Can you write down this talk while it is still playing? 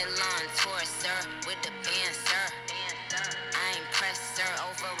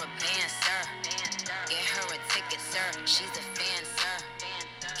She's a fan,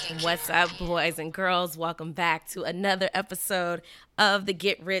 sir. What's up, boys and girls? Welcome back to another episode of the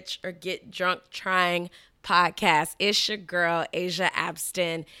Get Rich or Get Drunk Trying podcast. It's your girl, Asia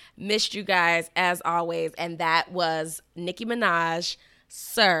Abston. Missed you guys as always, and that was Nicki Minaj,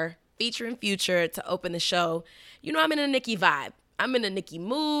 Sir, featuring Future to open the show. You know, I'm in a Nicki vibe. I'm in a Nicki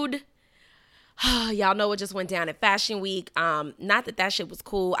mood. Y'all know what just went down at Fashion Week. Not that shit was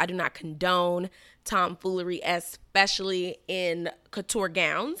cool. I do not condone tomfoolery, especially in couture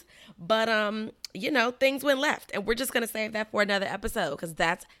gowns. But things went left, and we're just gonna save that for another episode because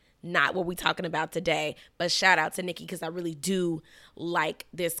that's not what we're talking about today. But shout out to Nicki because I really do like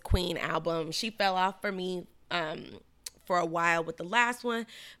this Queen album. She fell off for me for a while with the last one,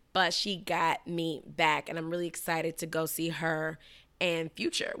 but she got me back, and I'm really excited to go see her and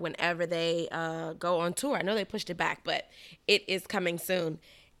Future whenever they go on tour. I know they pushed it back, but it is coming soon.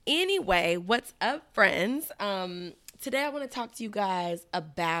 Anyway, what's up, friends? Today I want to talk to you guys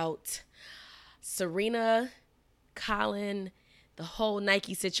about Serena, Colin, the whole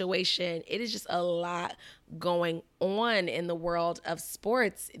Nike situation. It is just a lot going on in the world of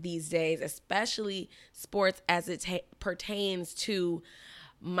sports these days, especially sports as it pertains to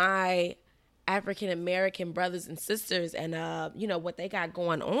my African American brothers and sisters and what they got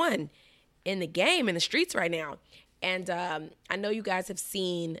going on in the game, in the streets right now. And I know you guys have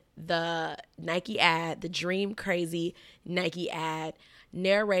seen the Nike ad, the Dream Crazy Nike ad,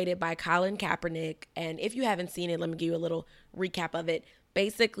 narrated by Colin Kaepernick. And if you haven't seen it, let me give you a little recap of it.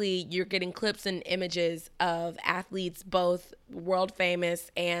 Basically, you're getting clips and images of athletes, both world famous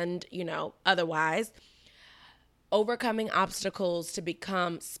and, otherwise, overcoming obstacles to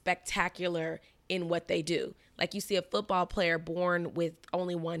become spectacular in what they do. Like you see a football player born with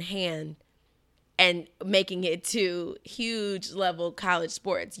only one hand and making it to huge level college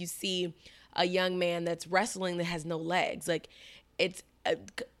sports. You see a young man that's wrestling that has no legs. Like it's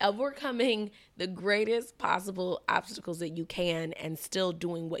overcoming the greatest possible obstacles that you can and still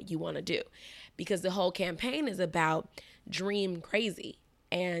doing what you want to do. Because the whole campaign is about dream crazy.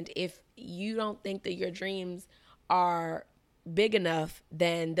 And if you don't think that your dreams are big enough,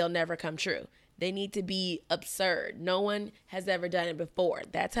 then they'll never come true. They need to be absurd. No one has ever done it before.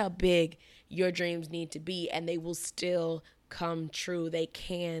 That's how big your dreams need to be, and they will still come true. They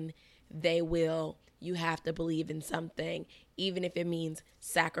can, they will. You have to believe in something, even if it means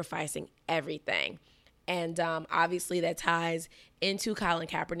sacrificing everything. And obviously that ties into Colin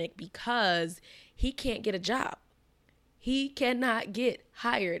Kaepernick because he can't get a job. He cannot get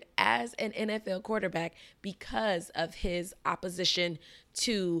hired as an NFL quarterback because of his opposition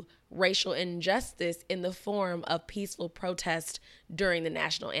to racial injustice in the form of peaceful protest during the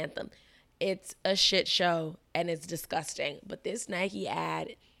national anthem. It's a shit show and it's disgusting. But this Nike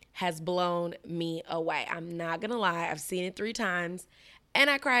ad has blown me away. I'm not going to lie. I've seen it 3 times and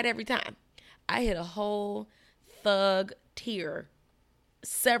I cried every time. I hit a whole thug tear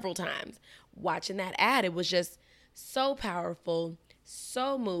several times watching that ad. It was just so powerful,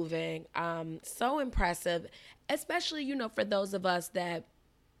 so moving, so impressive, especially, for those of us that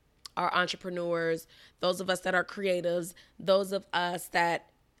are entrepreneurs, those of us that are creatives, those of us that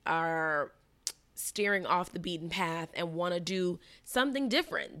are steering off the beaten path and want to do something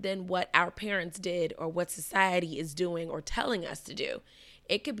different than what our parents did or what society is doing or telling us to do.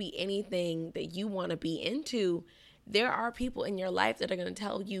 It could be anything that you want to be into. There are people in your life that are going to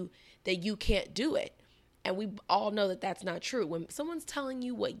tell you that you can't do it. And we all know that that's not true. When someone's telling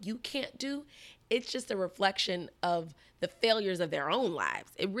you what you can't do, it's just a reflection of the failures of their own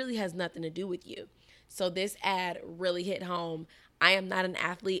lives. It really has nothing to do with you. So this ad really hit home. I am not an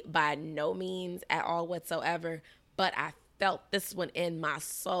athlete by no means at all whatsoever, but I felt this one in my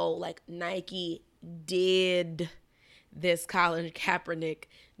soul. Like Nike did this Colin Kaepernick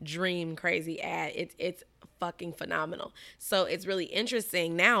Dream Crazy ad. It's fucking phenomenal. So it's really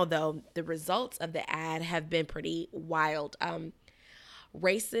interesting now, though. The results of the ad have been pretty wild.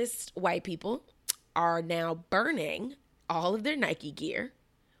 Racist white people are now burning all of their Nike gear,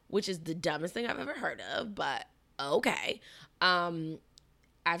 which is the dumbest thing I've ever heard of, but okay. I've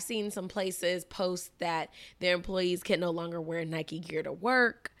seen some places post that their employees can no longer wear Nike gear to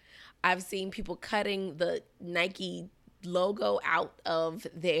work. I've seen people cutting the Nike logo out of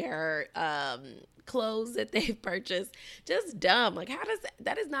their clothes that they've purchased. Just dumb. Like, how does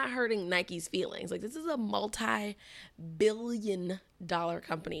that is not hurting Nike's feelings? Like, this is a multi-billion-dollar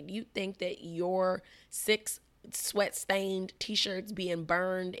company. Do you think that your 6 sweat-stained t-shirts being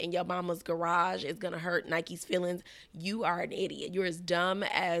burned in your mama's garage is gonna hurt Nike's feelings? You are an idiot. You're as dumb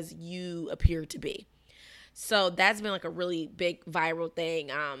as you appear to be. So that's been like a really big viral thing.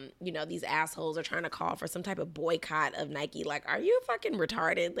 These assholes are trying to call for some type of boycott of Nike. Like, are you fucking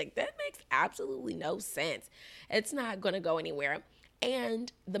retarded? Like, that makes absolutely no sense. It's not going to go anywhere.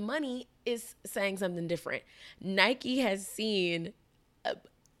 And the money is saying something different. Nike has seen an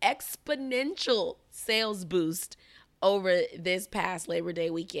exponential sales boost over this past Labor Day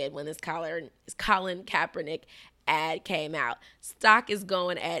weekend when this Colin Kaepernick ad came out. Stock is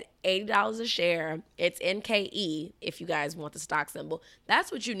going at $80 a share. It's NKE if you guys want the stock symbol.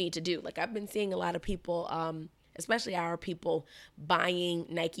 That's what you need to do. Like, I've been seeing a lot of people, especially our people, buying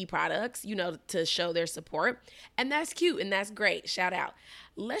Nike products, to show their support. And that's cute and that's great. Shout out.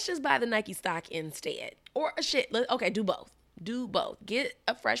 Let's just buy the Nike stock instead. Or do both. Do both. Get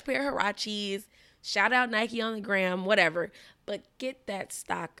a fresh pair of Huaraches. Shout out Nike on the gram, whatever. But get that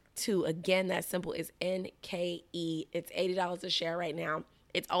stock too. Again, that symbol is NKE. It's $80 a share right now.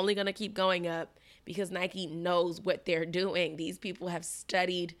 It's only going to keep going up because Nike knows what they're doing. These people have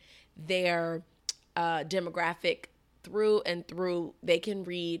studied their demographic through and through. They can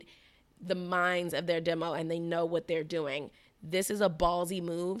read the minds of their demo and they know what they're doing. This is a ballsy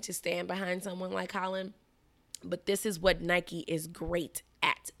move to stand behind someone like Colin, but this is what Nike is great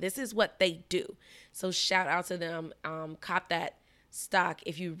at. This is what they do. So shout out to them. Cop that stock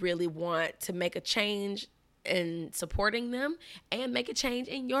if you really want to make a change in supporting them and make a change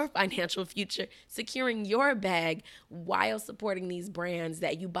in your financial future, securing your bag while supporting these brands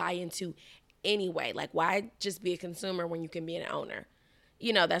that you buy into anyway. Like, why just be a consumer when you can be an owner?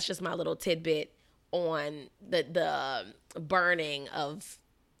 That's just my little tidbit on the burning of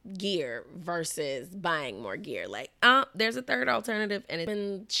gear versus buying more gear. Like, there's a third alternative, and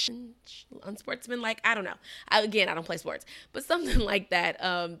it's been unsportsmanlike. I don't know. I don't play sports, but something like that.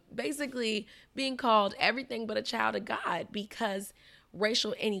 Basically being called everything but a child of God because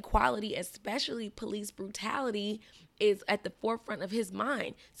racial inequality, especially police brutality, is at the forefront of his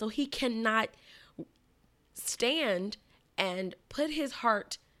mind. So he cannot stand and put his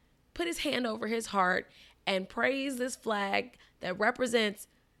hand over his heart and praise this flag that represents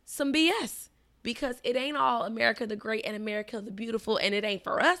some BS, because it ain't all America the Great and America the Beautiful, and it ain't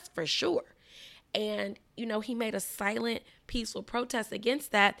for us for sure. And, he made a silent, peaceful protest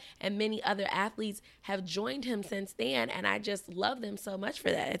against that, and many other athletes have joined him since then, and I just love them so much for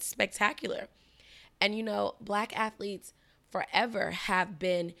that. It's spectacular. And, Black athletes forever have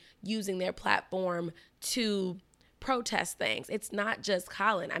been using their platform to protest things. It's not just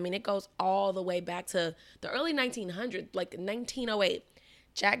Colin. I mean, it goes all the way back to the early 1900s, like 1908.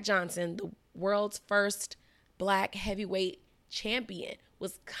 Jack Johnson, the world's first Black heavyweight champion,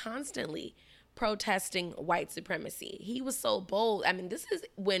 was constantly protesting white supremacy. He was so bold. I mean, this is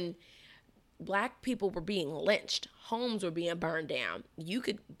when Black people were being lynched. Homes were being burned down. You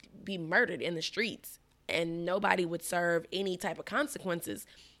could be murdered in the streets and nobody would serve any type of consequences.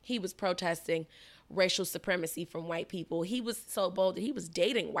 He was protesting racial supremacy from white people. He was so bold that he was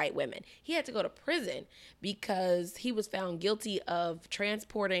dating white women. He had to go to prison because he was found guilty of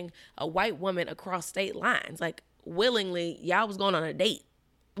transporting a white woman across state lines. Like, willingly, y'all was going on a date,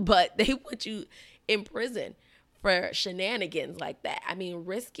 but they put you in prison for shenanigans like that. I mean,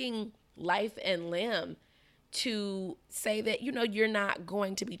 risking life and limb to say that, you're not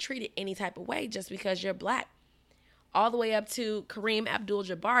going to be treated any type of way just because you're Black. All the way up to Kareem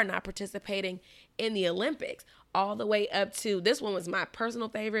Abdul-Jabbar not participating in the Olympics. All the way up to, this one was my personal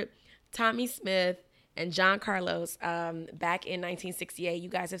favorite, Tommy Smith and John Carlos back in 1968. You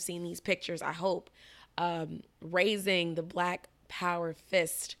guys have seen these pictures, I hope, raising the Black power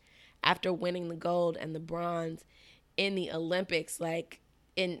fist after winning the gold and the bronze in the Olympics, like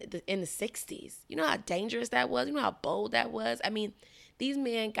in the 60s. You know how dangerous that was? You know how bold that was? I mean, these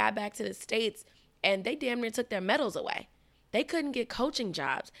men got back to the States and they damn near took their medals away. They couldn't get coaching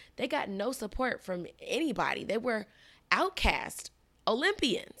jobs. They got no support from anybody. They were outcast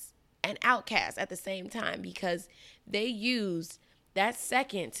Olympians and outcast at the same time because they used that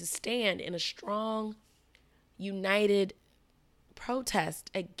second to stand in a strong, united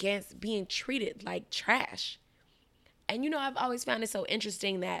protest against being treated like trash. And I've always found it so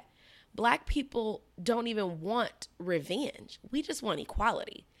interesting that Black people don't even want revenge. We just want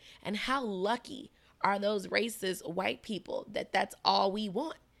equality. And how lucky are those racist white people that that's all we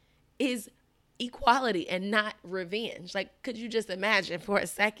want is equality and not revenge. Like, could you just imagine for a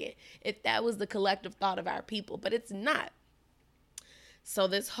second if that was the collective thought of our people? But it's not. So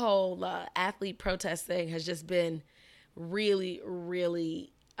this whole athlete protest thing has just been really,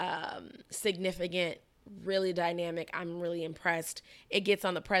 really significant, really dynamic. I'm really impressed. It gets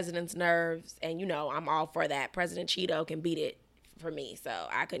on the president's nerves, and I'm all for that. President Cheeto can beat it for me, so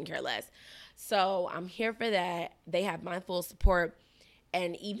I couldn't care less. So I'm here for that. They have my full support.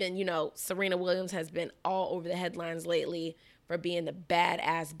 And even, Serena Williams has been all over the headlines lately for being the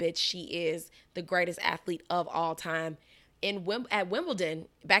badass bitch she is, the greatest athlete of all time. At Wimbledon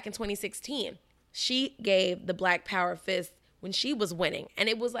back in 2016, she gave the Black Power fist when she was winning. And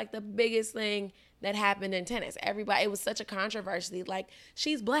it was like the biggest thing that happened in tennis. Everybody, it was such a controversy. Like,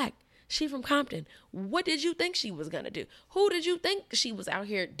 she's black. She from Compton. What did you think she was going to do? Who did you think she was out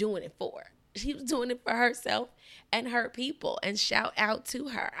here doing it for? She was doing it for herself and her people. And shout out to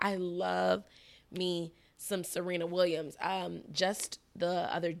her. I love me some Serena Williams. Just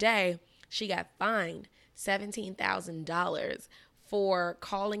the other day, she got fined $17,000 for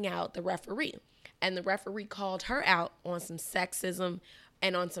calling out the referee. And the referee called her out on some sexism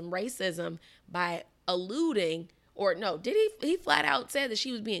and on some racism by alluding, or no, did he flat out said that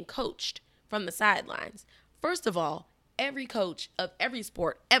she was being coached from the sidelines. First of all, every coach of every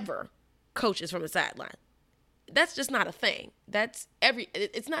sport ever coaches from the sideline. That's just not a thing.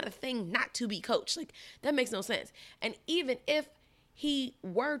 It's not a thing not to be coached. Like, that makes no sense. And even if he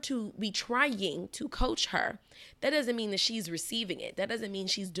were to be trying to coach her, that doesn't mean that she's receiving it. That doesn't mean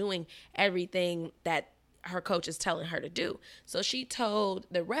she's doing everything that her coach is telling her to do. So she told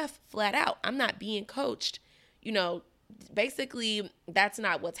the ref flat out, I'm not being coached. Basically, that's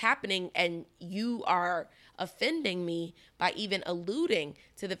not what's happening. And you are offending me by even alluding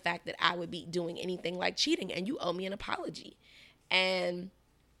to the fact that I would be doing anything like cheating, and you owe me an apology. And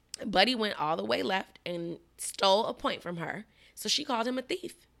Buddy went all the way left and stole a point from her. So she called him a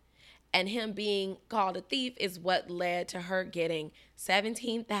thief. And him being called a thief is what led to her getting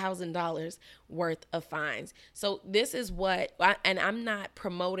 $17,000 worth of fines. So this is and I'm not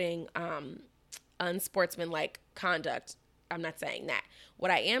promoting unsportsmanlike conduct. I'm not saying that.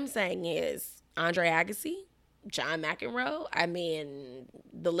 What I am saying is Andre Agassi, John McEnroe,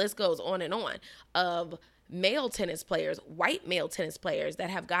 the list goes on and on of male tennis players, white male tennis players that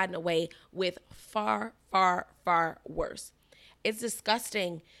have gotten away with far, far, far worse. It's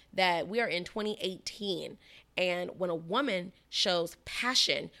disgusting that we are in 2018, and when a woman shows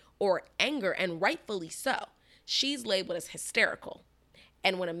passion or anger, and rightfully so, she's labeled as hysterical.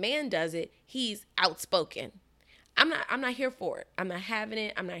 And when a man does it, he's outspoken. I'm not here for it. I'm not having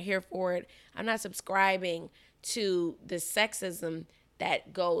it. I'm not here for it. I'm not subscribing to the sexism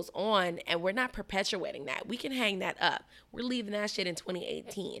that goes on, and we're not perpetuating that. We can hang that up. We're leaving that shit in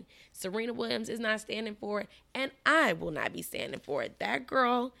 2018. Serena Williams is not standing for it, and I will not be standing for it. That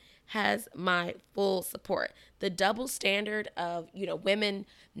girl has my full support. The double standard of, women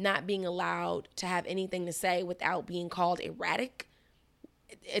not being allowed to have anything to say without being called erratic,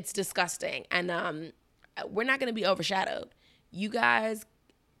 it's disgusting. And we're not going to be overshadowed. You guys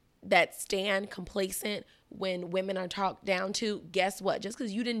that stand complacent when women are talked down to, guess what? Just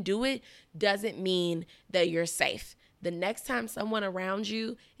because you didn't do it doesn't mean that you're safe. The next time someone around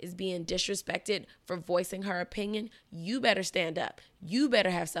you is being disrespected for voicing her opinion, you better stand up. You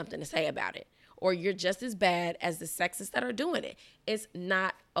better have something to say about it, or you're just as bad as the sexists that are doing it. It's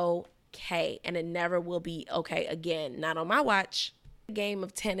not okay, and it never will be okay again. Not on my watch. The game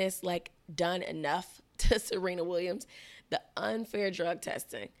of tennis, done enough to Serena Williams. The unfair drug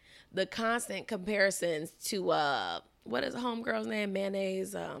testing, the constant comparisons to what is the homegirl's name?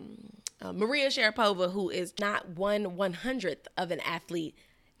 Mayonnaise. Maria Sharapova, who is not 1/100th of an athlete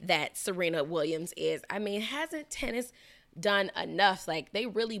that Serena Williams is. Hasn't tennis done enough? They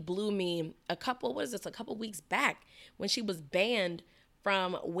really blew me a couple weeks back when she was banned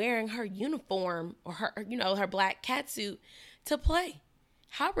from wearing her uniform or her black catsuit to play.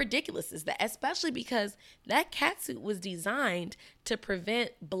 How ridiculous is that? Especially because that catsuit was designed to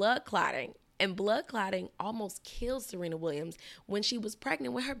prevent blood clotting. And blood clotting almost killed Serena Williams when she was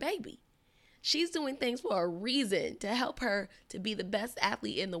pregnant with her baby. She's doing things for a reason to help her to be the best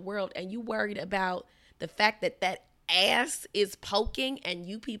athlete in the world. And you worried about the fact that ass is poking and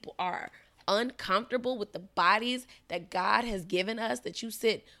you people are uncomfortable with the bodies that God has given us that you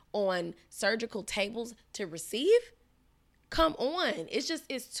sit on surgical tables to receive? Come on.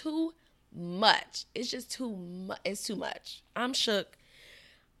 It's too much. It's too much. I'm shook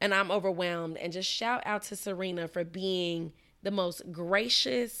and I'm overwhelmed. And just shout out to Serena for being the most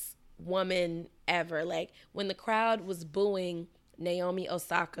gracious woman ever. When the crowd was booing Naomi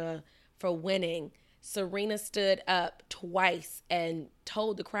Osaka for winning, Serena stood up twice and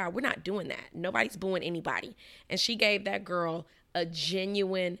told the crowd, we're not doing that. Nobody's booing anybody. And she gave that girl a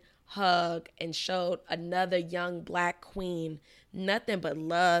genuine hug and showed another young black queen nothing but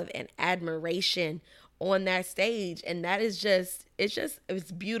love and admiration on that stage. And that is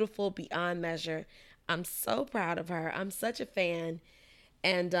it's beautiful beyond measure. I'm so proud of her. I'm such a fan.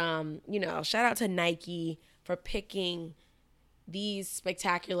 And, shout out to Nike for picking these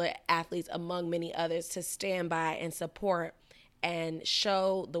spectacular athletes among many others to stand by and support and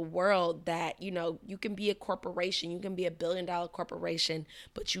show the world that, you can be a corporation, you can be $1 billion corporation,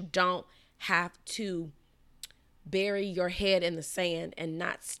 but you don't have to bury your head in the sand and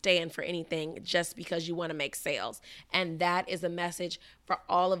not stand for anything just because you want to make sales. And that is a message for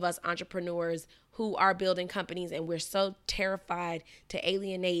all of us entrepreneurs who are building companies, and we're so terrified to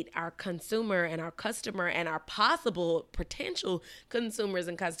alienate our consumer and our customer and our possible potential consumers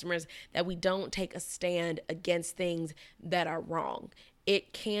and customers that we don't take a stand against things that are wrong.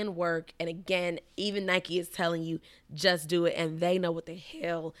 It can work. And again, even Nike is telling you, just do it. And they know what the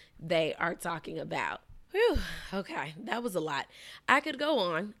hell they are talking about. Whew, okay, that was a lot. I could go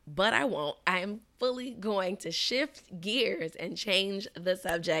on, but I won't. I am fully going to shift gears and change the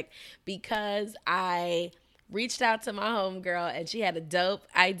subject because I reached out to my homegirl and she had a dope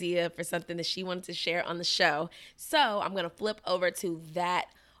idea for something that she wanted to share on the show. So I'm going to flip over to that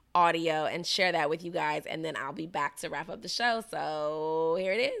audio and share that with you guys, and then I'll be back to wrap up the show. So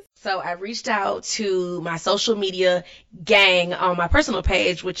here it is. So I reached out to my social media gang on my personal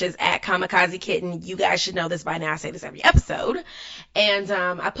page, which is at Kamikaze Kitten. You guys should know this by now. I say this every episode. And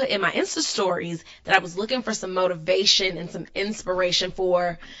I put in my Insta stories that I was looking for some motivation and some inspiration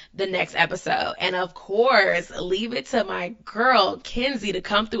for the next episode. And of course, leave it to my girl, Kenzie, to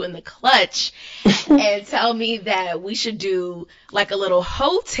come through in the clutch and tell me that we should do like a little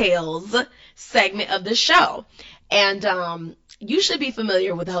hotels segment of the show. And you should be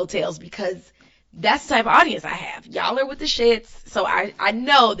familiar with hotels because that's the type of audience I have. Y'all are with the shits, so I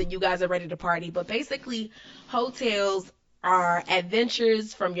know that you guys are ready to party. But basically, hotels are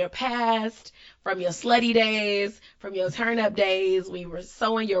adventures from your past, from your slutty days, from your turn-up days when you were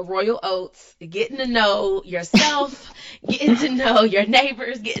sowing your royal oats, getting to know yourself, getting to know your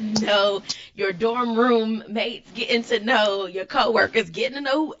neighbors, getting to know your dorm room mates, getting to know your coworkers, getting to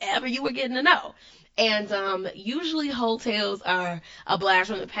know whoever you were getting to know. And usually hotels are a blast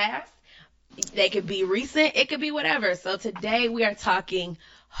from the past. They could be recent. It could be whatever. So today we are talking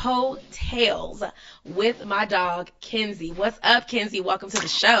hotels with my dog, Kenzie. What's up, Kenzie? Welcome to the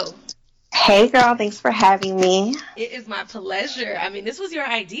show. Hey, girl. Thanks for having me. It is my pleasure. I mean, this was your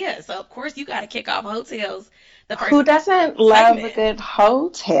idea. So, of course, you got to kick off hotels. Who doesn't love a good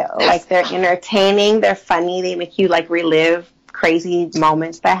hotel? Like, they're entertaining. They're funny. They make you, like, relive crazy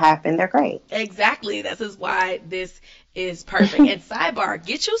moments that happen. They're great. Exactly. This is why this is perfect. And sidebar,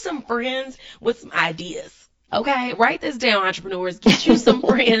 get you some friends with some ideas. Okay, write this down, entrepreneurs. Get you some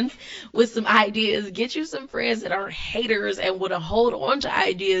friends with some ideas. Get you some friends that aren't haters and want to hold on to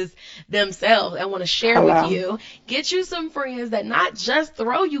ideas themselves and want to share with you. Get you some friends that not just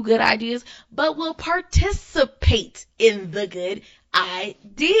throw you good ideas, but will participate in the good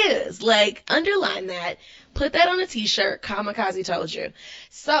ideas. Like, underline that. Put that on a t-shirt. Kamikaze told you.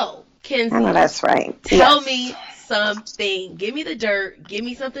 So, Kenzie. I know that's right. Tell me something. Give me the dirt. Give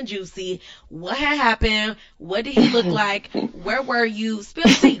me something juicy. What had happened? What did he look like? Where were you? Spill the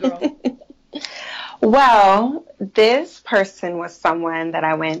tea, girl. Well, this person was someone that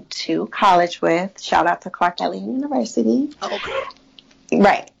I went to college with. Shout out to Clark Atlanta University. Okay.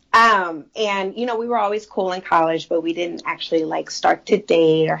 Right. And, you know, we were always cool in college, but we didn't actually, like, start to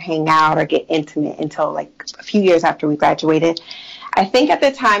date or hang out or get intimate until, like, a few years after we graduated. I think at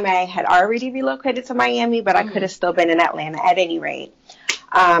the time I had already relocated to Miami, but I could have still been in Atlanta at any rate.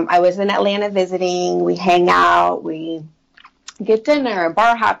 I was in Atlanta visiting. We hang out. We get dinner,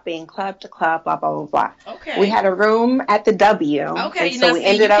 bar hopping, club to club, blah, blah, blah, blah. Okay. We had a room at the W. Okay, so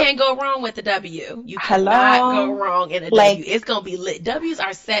you can't go wrong with the W. You cannot go wrong in a W. It's going to be lit. W's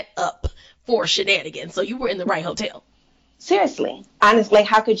are set up for shenanigans, so you were in the right hotel. Seriously. Honestly,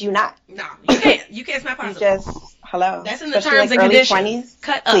 how could you not? No, you can't. You can't. It's not possible. Hello. That's in the terms and conditions. 20s?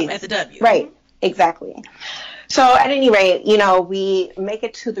 Cut up at the W. Right. Exactly. So at any rate, you know, we make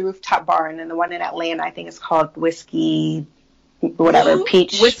it to the rooftop bar, and then the one in Atlanta, I think it's called Whiskey... whatever, Blue?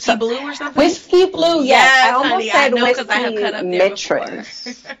 Peach. Whiskey Blue or something? Whiskey Blue, yes. I almost honey, said Whiskey I have cut up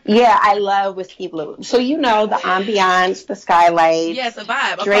Mitron. Yeah, I love Whiskey Blue. So, you know, the ambiance, the skylight. Yes, a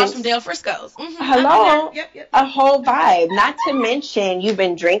vibe. Across from Del Frisco's. Mm-hmm. Hello. Yep. A whole vibe. Not to mention, you've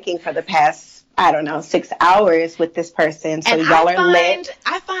been drinking for the past, 6 hours with this person. So, y'all are lit.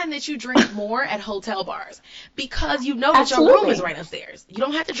 I find that you drink more at hotel bars because you know that your room is right upstairs. You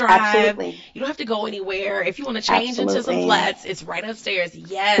don't have to drive. Absolutely. You don't have to go anywhere. If you want to change into some flats, it's right upstairs.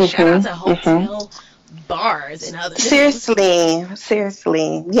 Yes, shout out to hotel bars and other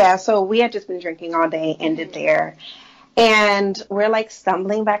Seriously. Yeah, so we had just been drinking all day, ended there. And we're like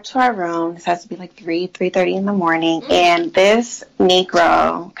stumbling back to our room. This has to be like 3:30 in the morning. And this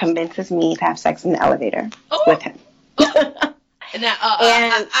Negro convinces me to have sex in the elevator with him. Now,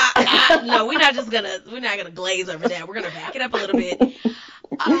 no, we're not gonna glaze over that. We're gonna back it up a little bit.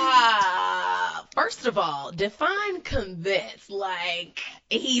 First of all, define convince. Like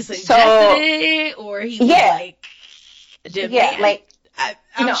he suggested it, or he was like, like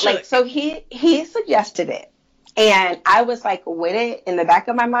I'm shook. like so he suggested it. And I was like with it in the back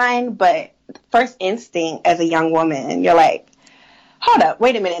of my mind, but first instinct as a young woman, you're like, hold up,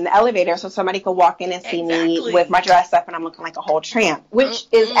 wait a minute, in the elevator, so somebody could walk in and see me with my dress up and I'm looking like a whole tramp, which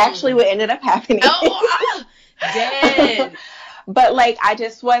is actually what ended up happening. Dead. But like, I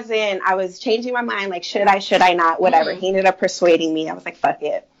was changing my mind, like, should I not, whatever. He ended up persuading me. I was like, fuck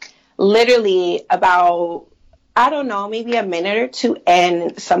it. Literally about, I don't know, maybe a minute or two,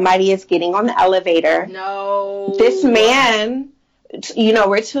 and somebody is getting on the elevator. No. This man,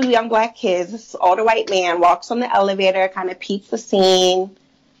 we're two young black kids. This older white man walks on the elevator, kind of peeps the scene.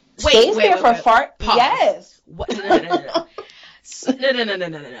 Stays there for far. Pause. Yes. What? No.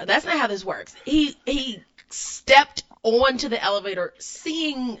 That's not how this works. He stepped onto the elevator,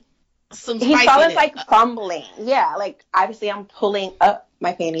 seeing some spice. He saw us like fumbling. Yeah, like obviously I'm pulling up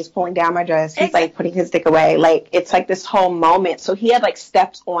my panties, pulling down my dress. He's like putting his dick away. Like it's like this whole moment. So he had like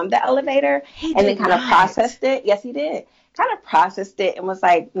steps on the elevator and then kind of processed it. Yes, he did. Kind of processed it and was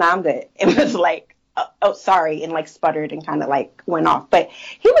like, nah, I'm good. It was like, oh, sorry, and like sputtered and kind of like went off. But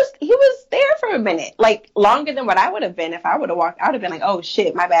he was there for a minute, like longer than what I would have been if I would have walked. I would have been like, oh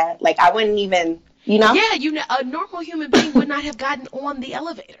shit, my bad. Like I wouldn't even, Yeah, a normal human being would not have gotten on the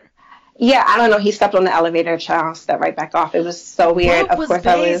elevator. Yeah, I don't know. He stepped on the elevator, child, stepped right back off. It was so weird. What was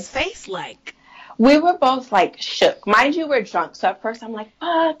Bay's face like? We were both like shook. Mind you, we're drunk. So at first I'm like,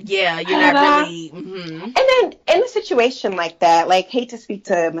 fuck. Yeah, you're not really. Mm-hmm. And then in a situation like that, like, hate to speak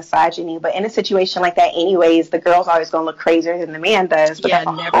to misogyny, but in a situation like that anyways, the girl's always going to look crazier than the man does. But yeah,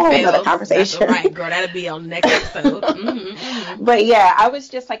 that's never a whole fails. other conversation. That's right, girl. That'll be on the next episode. Mm-hmm. But yeah, I was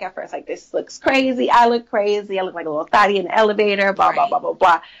just like at first like, this looks crazy. I look crazy. I look like a little thotty in the elevator, blah, blah, blah, blah,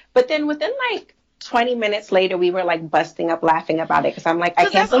 blah. But then within like 20 minutes later, we were like busting up laughing about it because I'm like, I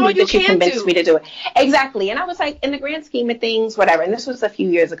can't believe that you convinced me to do it. Exactly. And I was like, in the grand scheme of things, whatever. And this was a few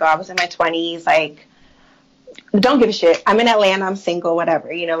years ago. I was in my 20s, like, don't give a shit. I'm in Atlanta. I'm single,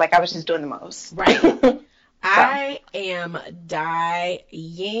 whatever. Like I was just doing the most. Right. I am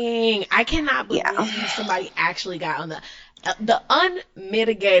dying. I cannot believe somebody actually got on the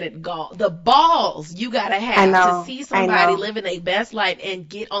unmitigated the balls you gotta have to see somebody living their best life and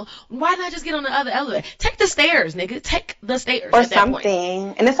get on. Why not just get on the other elevator? Take the stairs, nigga. Take the stairs or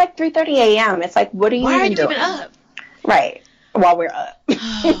something. And it's like 3:30 a.m. It's like, what are you Why even doing? Why are you even up? Right. While we're up.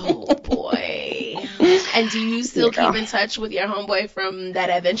 Oh boy. And do you still keep in touch with your homeboy from that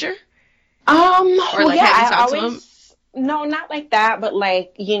adventure? Or like have you talked to him? No, not like that, but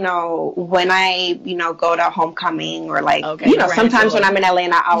like, when I, go to homecoming or like, sometimes when I'm in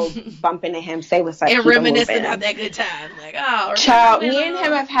Atlanta, I'll bump into him, say what's up. And reminisce about that good time. Like, child, me and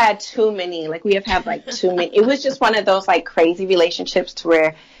him have had too many. Like, we have had like too many. It was just one of those like crazy relationships to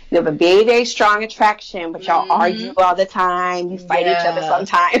where you have a very, very strong attraction, but y'all argue all the time. You fight each other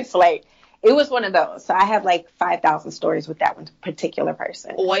sometimes. Like, it was one of those. So I have like 5,000 stories with that one particular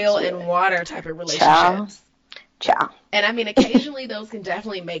person. Oil and water type of relationships. Ciao. And I mean, occasionally those can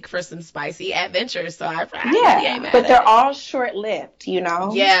definitely make for some spicy adventures. So I really ain't mad but they're at all short-lived,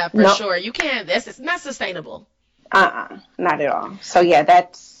 Yeah, for sure. You can't. It's not sustainable. Not at all. So yeah,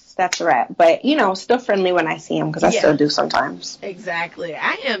 that's a wrap. But still friendly when I see him because I still do sometimes. Exactly.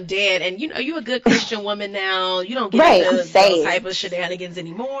 I am dead, and you a good Christian woman now. You don't get into those type of shenanigans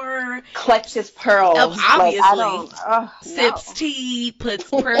anymore. Clutches pearls. Obviously, sips tea, puts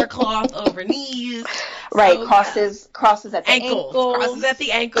prayer cloth over knees. Right, crosses at the ankles. Crosses at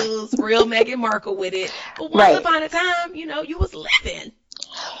the ankles. Real Meghan Markle with it. But once upon a time, you was living.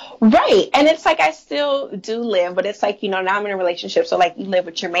 Right. And it's like I still do live, but it's like, now I'm in a relationship, so like you live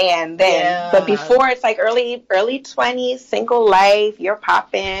with your man then. Yeah. But before it's like early 20s, single life, you're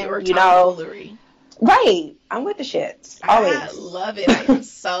popping, tomfoolery. Right. I'm with the shits. Always. I love it. I am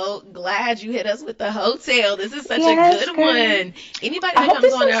so glad you hit us with the hotel. This is such a good one. Anybody that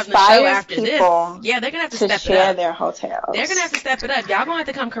comes on the show after this, they're going to have to step it up. Share their hotels. They're going to have to step it up. Y'all going to have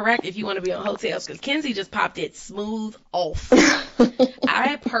to come correct if you want to be on hotels, because Kenzie just popped it smooth off.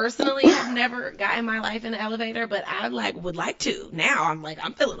 I personally have never gotten my life in the elevator, but I would like to. Now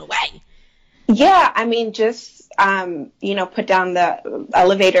I'm feeling away. Yeah, I mean, just put down the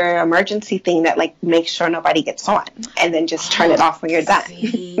elevator emergency thing that like makes sure nobody gets on, and then just turn it Oh, off when you're done.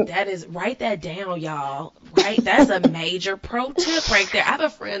 see, that is, write that down, y'all. Right? That's a major pro tip right there. I have a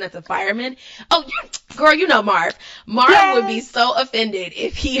friend that's a fireman. Oh, girl, you know Marv. Marv would be Yes, so offended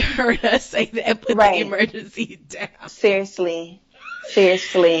if he heard us say that, put the right. emergency down. Seriously,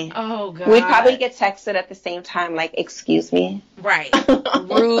 seriously. Oh, We'd probably God. get texted at the same time, like, "Excuse me." Right.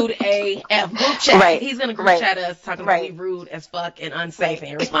 Rude AF. Group chat. Right, He's going to group right, chat us talking about we right, rude as fuck and unsafe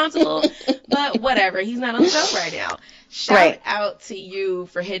right, and irresponsible. But whatever. He's not on the show right now. Shout right. out to you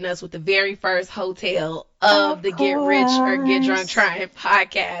for hitting us with the very first hotel of Of the Get Rich or Get Drunk course. Trying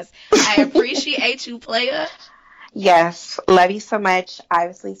podcast. I appreciate you, player. Yes, love you so much.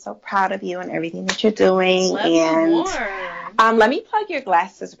 Obviously, so proud of you and everything that you're doing. Love you And more. let me plug your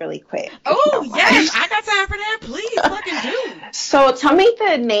glasses really quick, if you Oh, don't mind. yes. I got time for that. Please fucking do. So tell me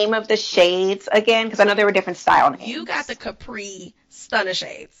the name of the shades again, because I know there were different style You got the names. Capri Stunner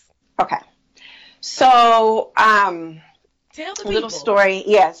Shades. Okay. So, Tell the little people. story.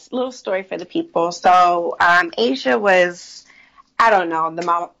 Yes, little story for the people. So, Asia was, I don't know,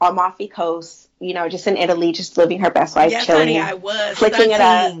 the Amalfi Coast, just in Italy, just living her best life, Yes, honey, chilling, I was flicking it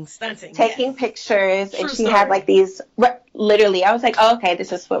up, stunting, yes. taking pictures, True and she had story. like these. Literally, I was like, oh, okay,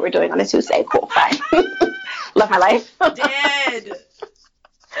 this is what we're doing on a Tuesday. Cool, fine. Love my life. Dead. Dead.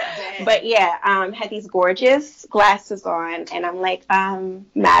 But yeah, had these gorgeous glasses on, and I'm like,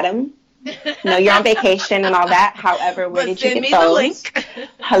 madam, no, you're on vacation and all that. However, where But did you send get me the those? link.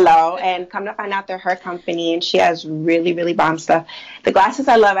 Hello, and come to find out they're her company, and she has really, really bomb stuff. The glasses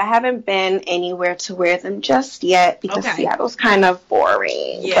I love. I haven't been anywhere to wear them just yet because Okay. Seattle's kind of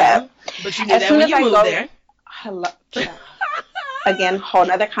boring. Yeah. But But you knew as that soon when as you I moved go, there. hello, again, whole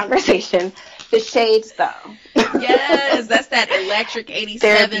nother conversation. The shades, though. Yes, that's that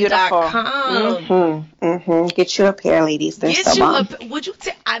They're beautiful. electric87.com. Get you a pair, ladies. They're Get so you bomb. a, would you,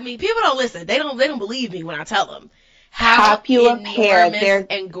 I mean, people don't listen. They don't believe me when I tell them how Pop you a pair. enormous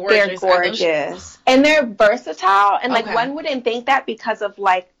and They're gorgeous are those. gorgeous. And they're versatile. And like Okay. one wouldn't think that because of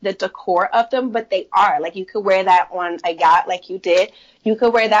like the decor of them, but they are. Like you could wear that on a yacht like you did. You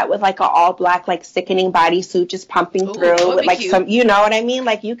could wear that with like an all black, like sickening bodysuit just pumping Ooh, through that would with be like cute. some, you know what I mean?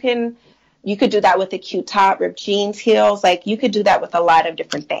 Like you could do that with a cute top, ripped jeans, heels. Like you could do that with a lot of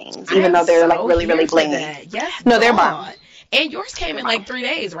different things, I even am though they're like so really, here really for blingy. that. Yes, No, they're bomb. God. And yours came in They're like bomb. 3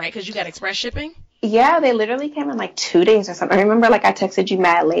 days, right? Because you got express shipping. Yeah, they literally came in like 2 days or something. I remember like I texted you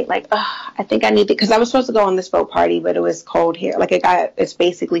mad late, like, ugh, I think I need to, because I was supposed to go on this boat party, but it was cold here. Like it's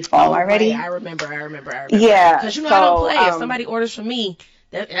basically fall Oh, right. I already. remember. Yeah, Because you know I don't so, play. If somebody orders from me,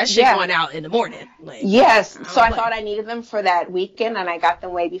 that shit yeah. going out in the morning. Like, Yes, I so don't I play. thought I needed them for that weekend, and I got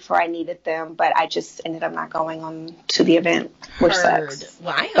them way before I needed them, but I just ended up not going on to the event, which Heard. sucks.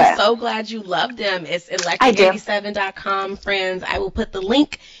 Well, I am But so glad you love them. It's I do. electric87.com, friends. I will put the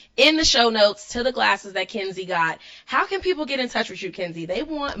link in the show notes to the glasses that Kenzie got. How can people get in touch with you, Kenzie? They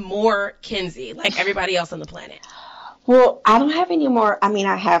want more Kenzie, like everybody else on the planet. Well, I don't have any more. I mean,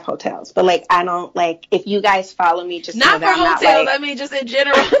 I have hotels, but like, I don't like, if you guys follow me, just know Not for that I'm not hotels, like, I mean just in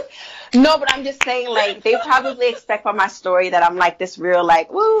general. no, but I'm just saying, like, they probably expect from my story that I'm like this real,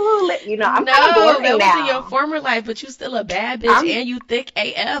 like, woo, I'm kind of No, boring that was in your now. former life, but you still a bad bitch I'm and you thick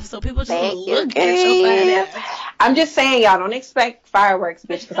AF, so people just want to Thank you, look at your fine Gabe. ass. I'm just saying, y'all don't expect fireworks,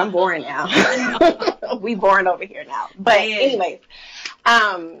 bitch, because I'm boring now. We boring over here now. But Man. anyways,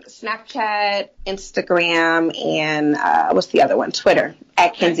 Snapchat, Instagram, and what's the other one? Twitter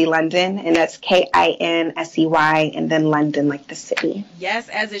at Kinsey London, and that's KINSEY, and then London, like the city. Yes,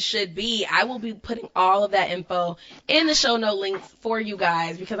 as it should be. I will be putting all of that info in the show note links for you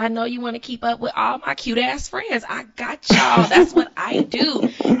guys because I know you want to keep up with all my cute ass friends. I got y'all. That's what I do.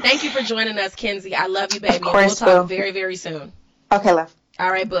 Thank you for joining us, Kenzie. I love you, baby. Of course, and we'll talk boo. very, very soon. Okay, love. All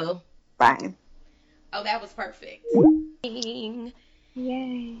right, boo. Bye. Oh, that was perfect. Ding.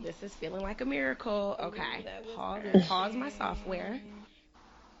 Yay. This is feeling like a miracle. Okay. Pause my software.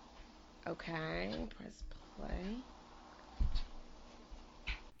 Okay. Press play.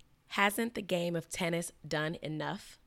 Hasn't the game of tennis done enough?